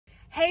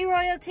Hey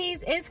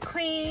royalties, it's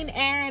Queen,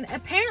 and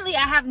apparently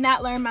I have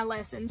not learned my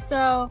lesson.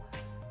 So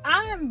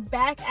I'm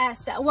back at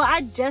well, I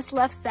just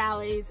left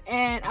Sally's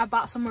and I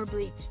bought some more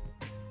bleach.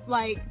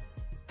 Like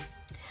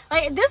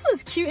this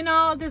was cute and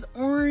all, this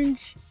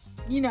orange,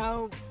 you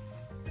know,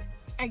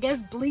 I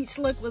guess bleach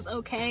look was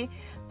okay,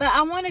 but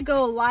I want to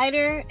go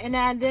lighter, and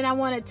then I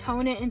want to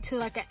tone it into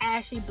like an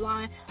ashy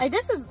blonde. Like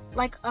this is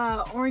like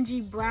a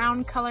orangey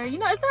brown color, you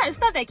know, it's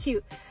not that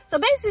cute. So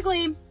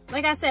basically,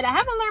 like I said, I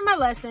haven't learned my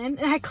lesson,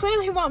 and I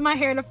clearly want my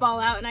hair to fall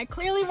out, and I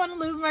clearly want to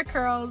lose my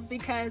curls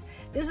because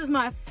this is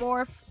my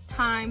 4th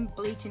time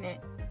bleaching it.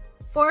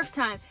 4th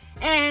time.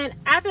 And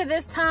after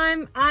this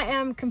time, I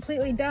am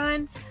completely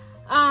done.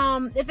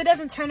 If it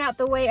doesn't turn out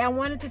the way I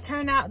want it to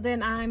turn out,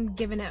 then I'm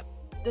giving up.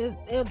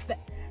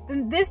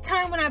 This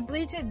time when I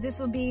bleach it, this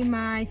will be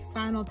my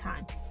final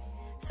time.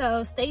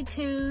 So stay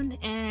tuned,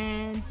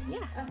 and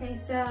yeah. Okay,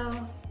 so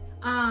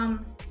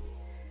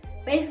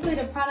basically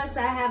the products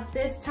I have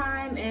this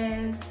time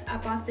is I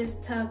bought this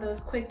tub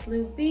of Quick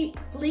Blue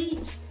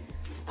bleach,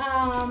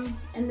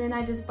 and then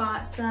I just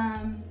bought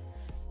some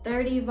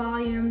 30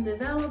 volume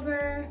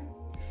developer,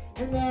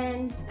 and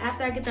then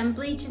after I get done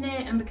bleaching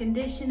it, I'm gonna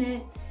condition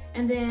it,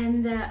 and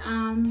then the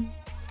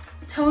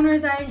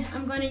toners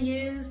I'm going to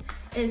use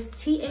is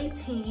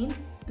T18,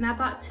 and I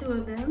bought 2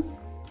 of them,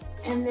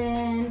 and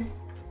then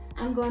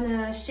I'm going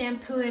to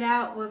shampoo it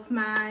out with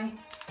my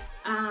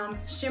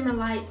Shimmer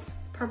Lights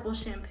purple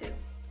shampoo.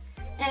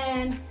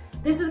 And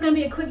this is going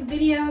to be a quick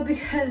video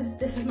because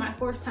this is my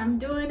 4th time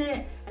doing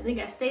it. I think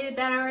I stated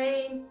that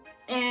already.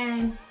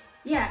 And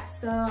yeah,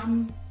 so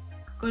I'm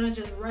going to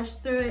just rush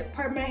through it,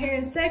 part my hair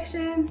in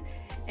sections,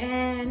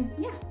 and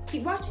yeah,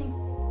 keep watching.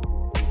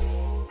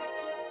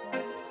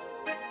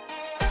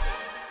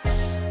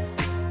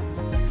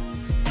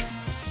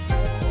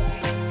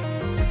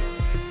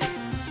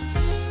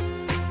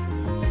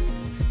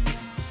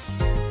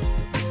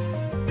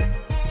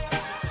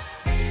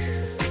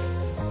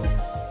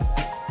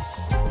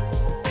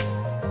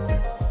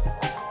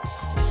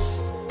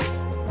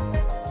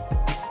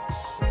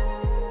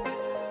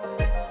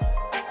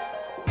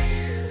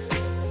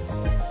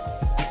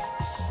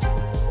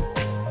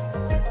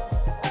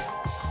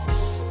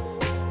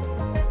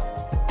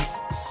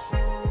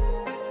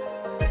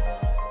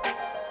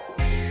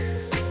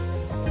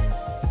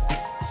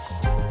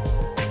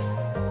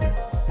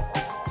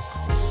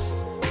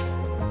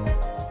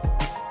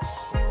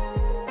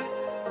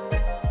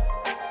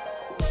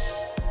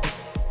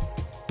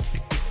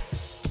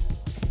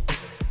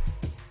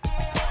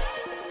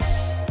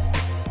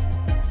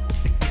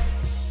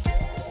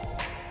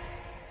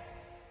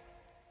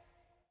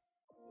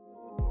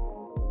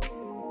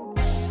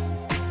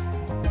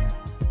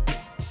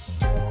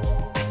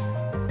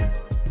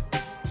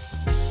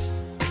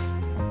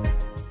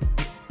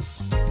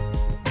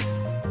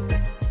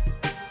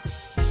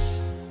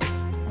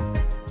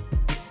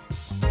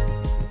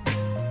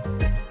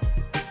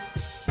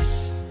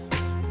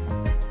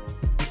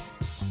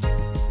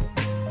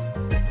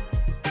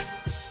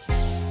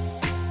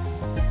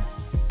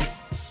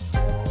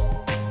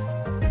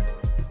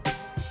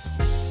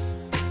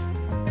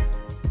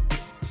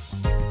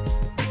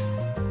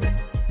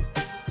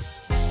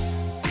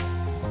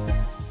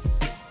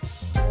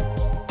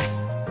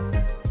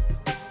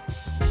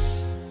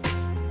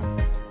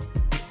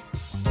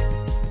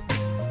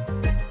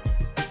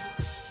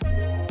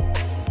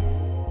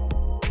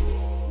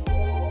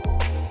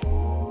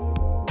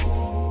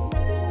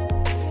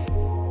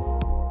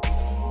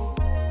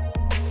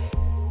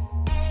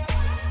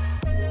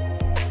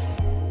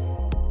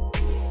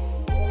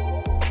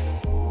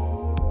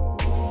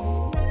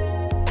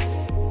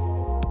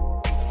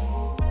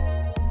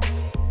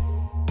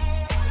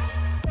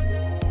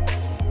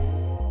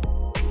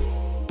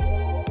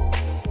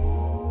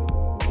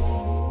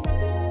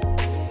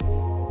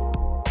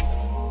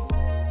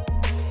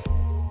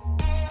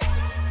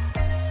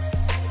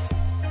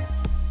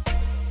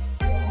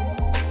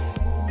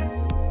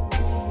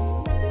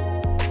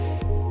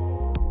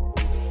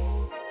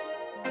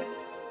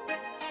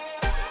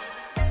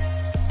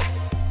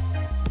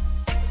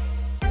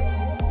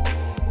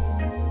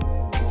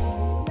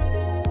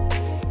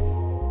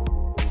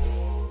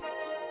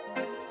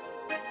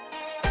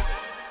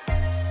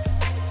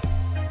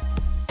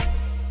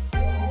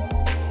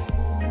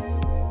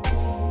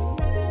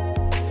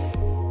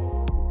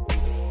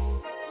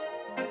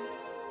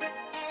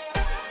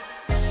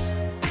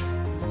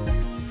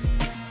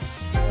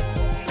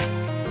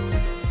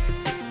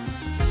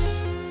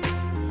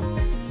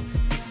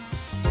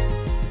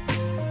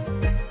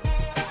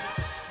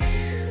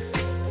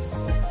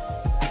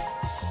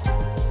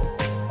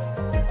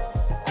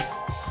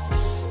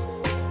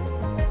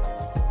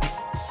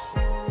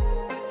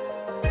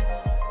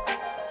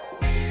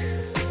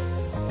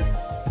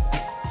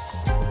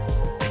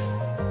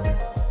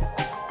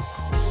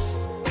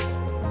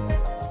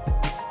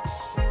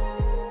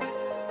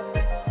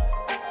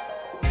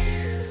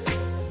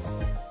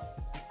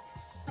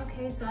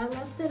 So I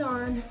left it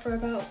on for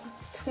about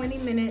 20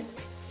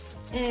 minutes,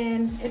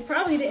 And it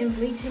probably didn't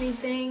bleach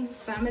anything,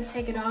 but I'm gonna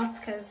take it off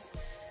because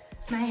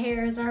my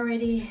hair is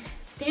already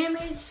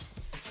damaged,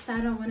 so I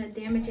don't want to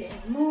damage it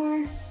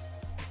anymore.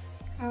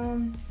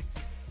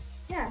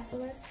 Yeah, so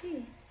let's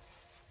see.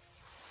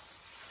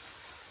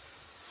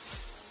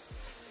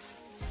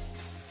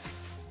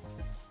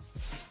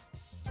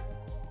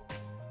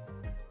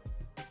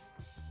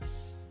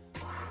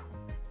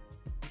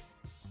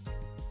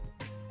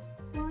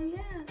 Well, yeah,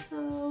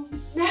 so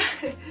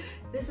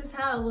this is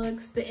how it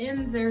looks. The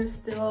ends are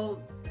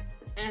still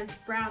as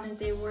brown as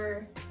they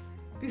were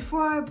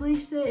before I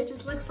bleached it. It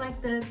just looks like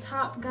the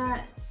top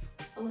got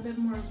a little bit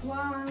more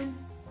blonde.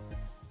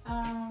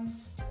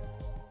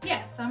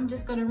 Yeah, so I'm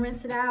just gonna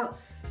rinse it out.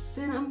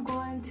 Then I'm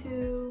going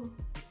to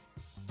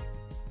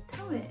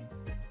tone it.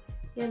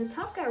 Yeah, the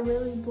top got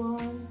really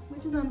blonde,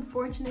 which is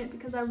unfortunate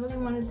because I really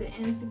wanted the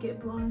ends to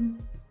get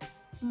blonde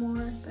more.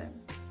 But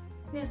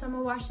yeah, so I'm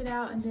gonna wash it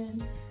out and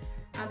then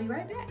I'll be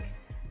right back.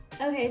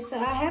 Okay, so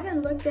I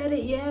haven't looked at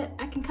it yet.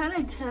 I can kind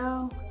of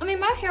tell. I mean,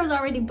 my hair was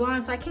already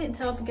blonde, so I can't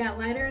tell if it got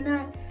lighter or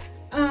not.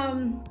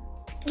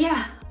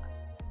 Yeah,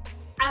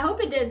 I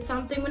hope it did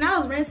something. When I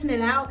was rinsing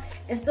it out,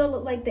 it still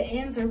looked like the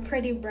ends were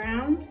pretty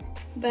brown,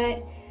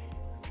 but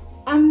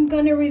I'm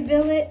gonna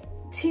reveal it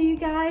to you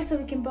guys so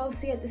we can both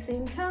see at the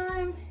same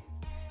time.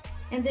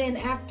 And then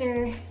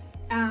after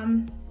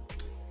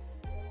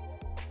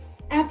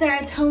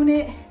I tone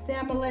it, then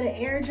I'm gonna let it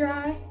air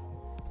dry,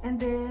 and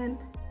then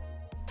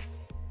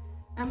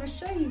I'm gonna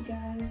show you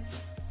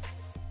guys.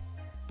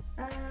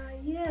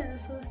 Yeah,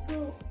 so it's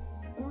still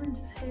orange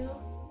as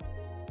hell.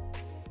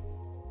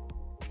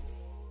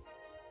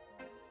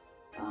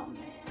 Oh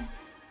man.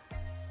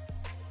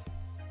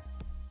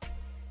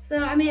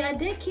 So I mean, I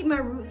did keep my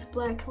roots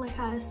black like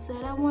I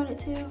said I wanted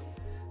to,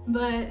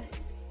 but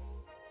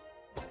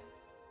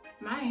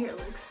my hair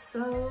looks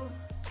so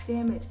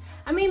damaged.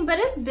 I mean, but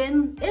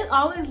it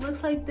always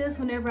looks like this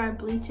whenever I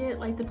bleach it.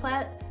 Like the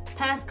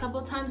past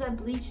couple times I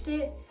bleached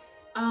it,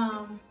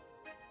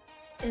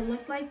 it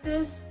looked like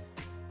this.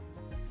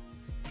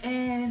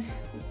 And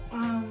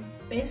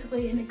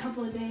basically in a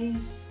couple of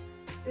days,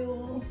 it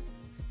will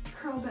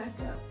curl back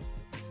up.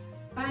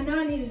 But I know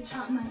I need to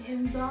chop my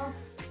ends off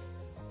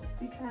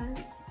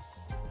because,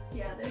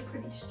 yeah, they're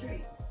pretty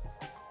straight.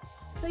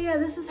 So yeah,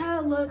 this is how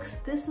it looks.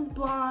 This is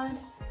blonde,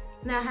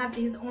 and I have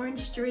these orange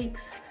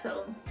streaks.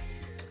 So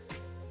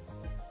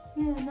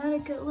yeah, not a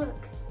good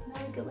look.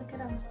 Not a good look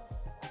at all.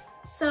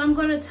 So I'm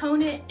gonna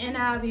tone it and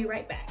I'll be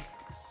right back.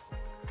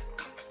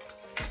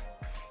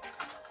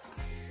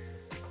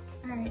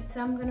 All right,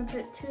 so I'm gonna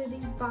put 2 of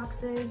these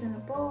boxes in a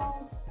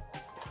bowl.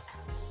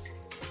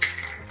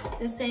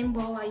 The same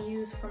bowl I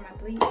use for my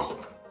bleach.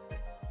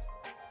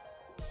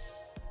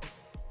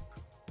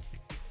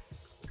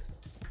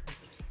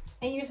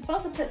 And you're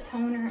supposed to put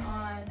toner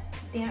on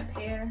damp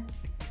hair,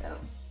 so.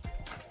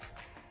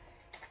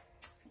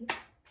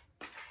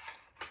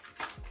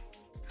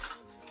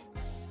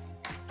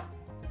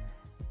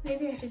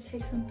 Maybe I should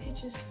take some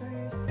pictures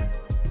first.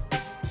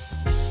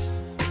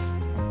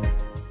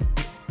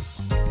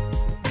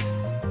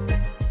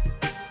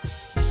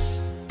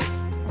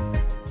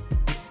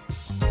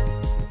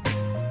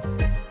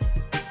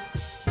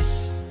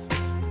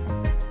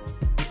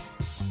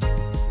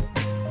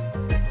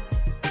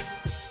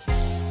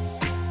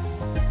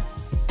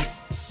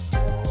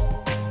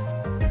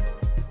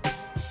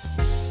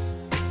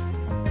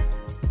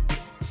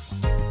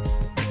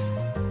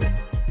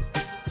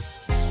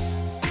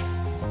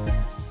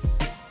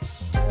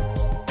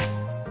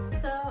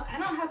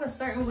 A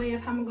certain way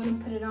of how I'm going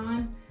to put it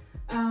on.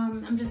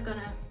 I'm just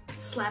gonna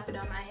slap it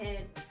on my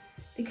head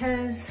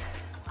because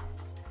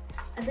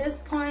at this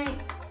point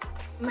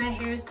my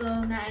hair is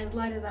still not as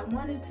light as I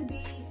want it to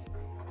be,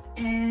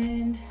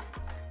 and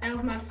that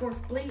was my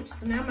 4th bleach,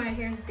 so now my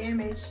hair is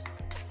damaged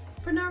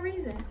for no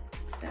reason.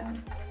 So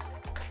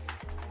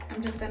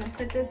I'm just gonna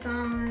put this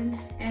on,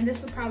 and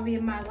this will probably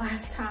be my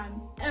last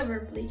time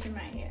ever bleaching my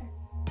hair.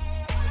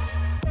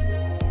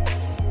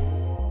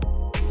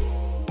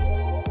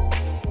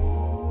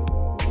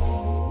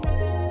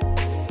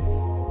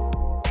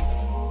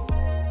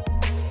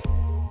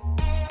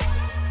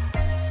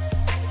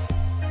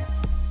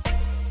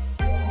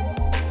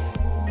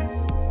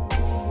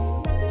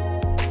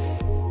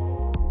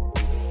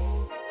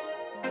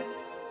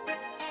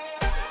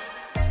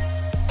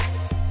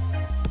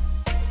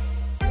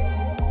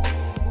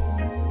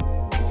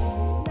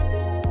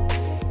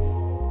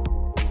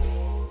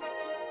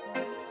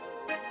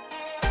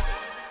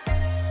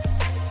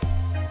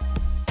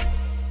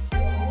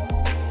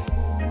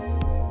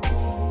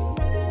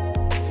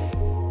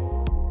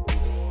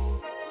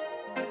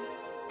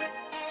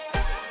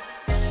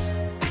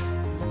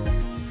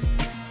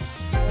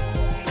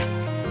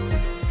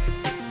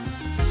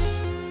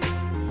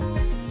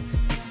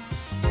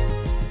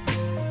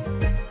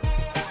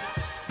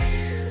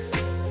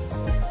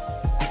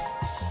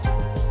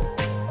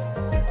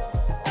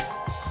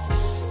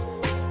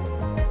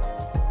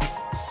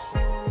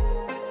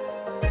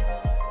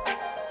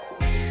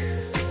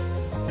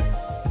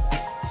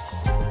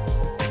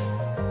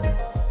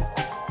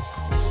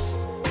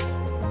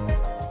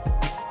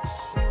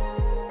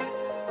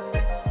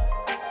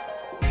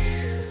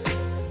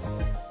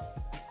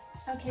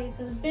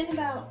 so it's been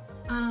about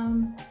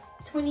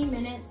 20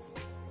 minutes.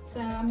 So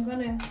I'm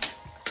gonna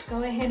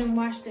go ahead and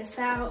wash this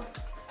out.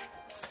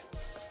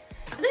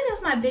 I think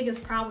that's my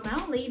biggest problem. I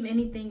don't leave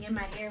anything in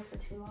my hair for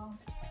too long.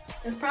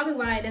 That's probably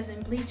why it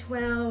doesn't bleach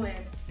well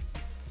and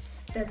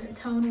doesn't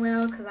tone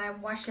well, because I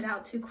wash it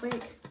out too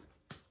quick.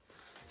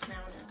 I don't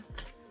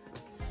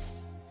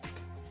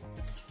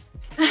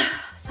know.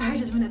 Sorry, I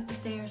just went up the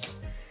stairs.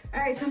 All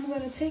right, so I'm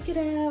gonna take it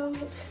out.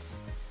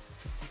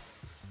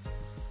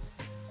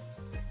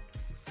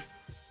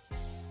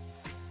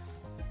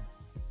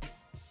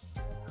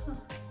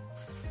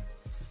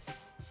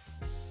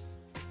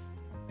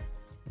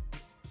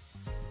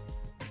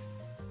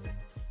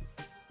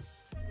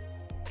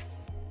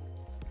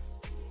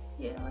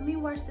 Yeah, let me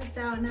wash this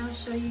out and I'll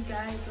show you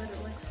guys what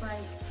it looks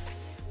like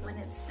when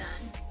it's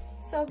done.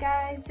 So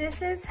guys,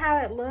 this is how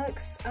it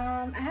looks.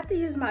 I have to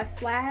use my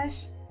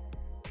flash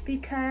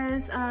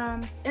because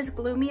it's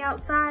gloomy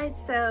outside.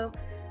 So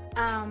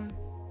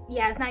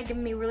yeah, it's not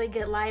giving me really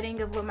good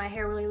lighting of what my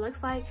hair really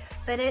looks like,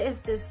 but it is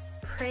this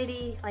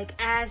pretty like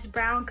ash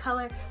brown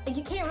color. Like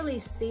you can't really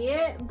see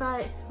it,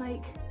 but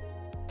like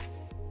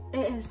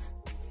it is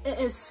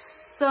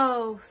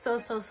so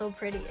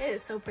pretty. It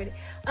is so pretty.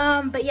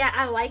 But yeah,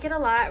 I like it a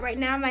lot. Right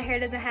now my hair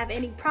doesn't have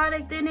any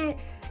product in it.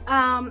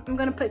 I'm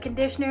gonna put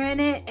conditioner in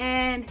it,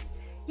 and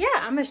yeah,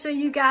 I'm gonna show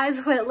you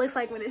guys what it looks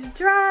like when it's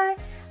dry.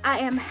 I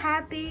am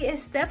happy.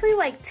 It's definitely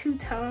like two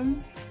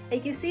tones.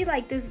 You can see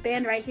like this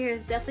band right here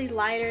is definitely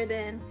lighter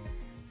than,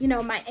 you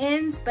know, my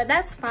ends, but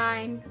that's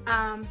fine.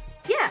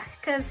 Yeah,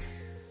 because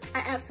I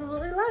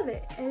absolutely love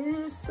it. It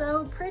is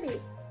so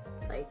pretty.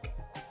 Like,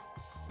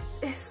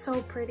 it's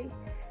so pretty.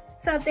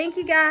 So thank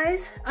you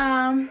guys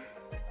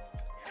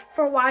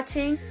for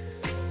watching.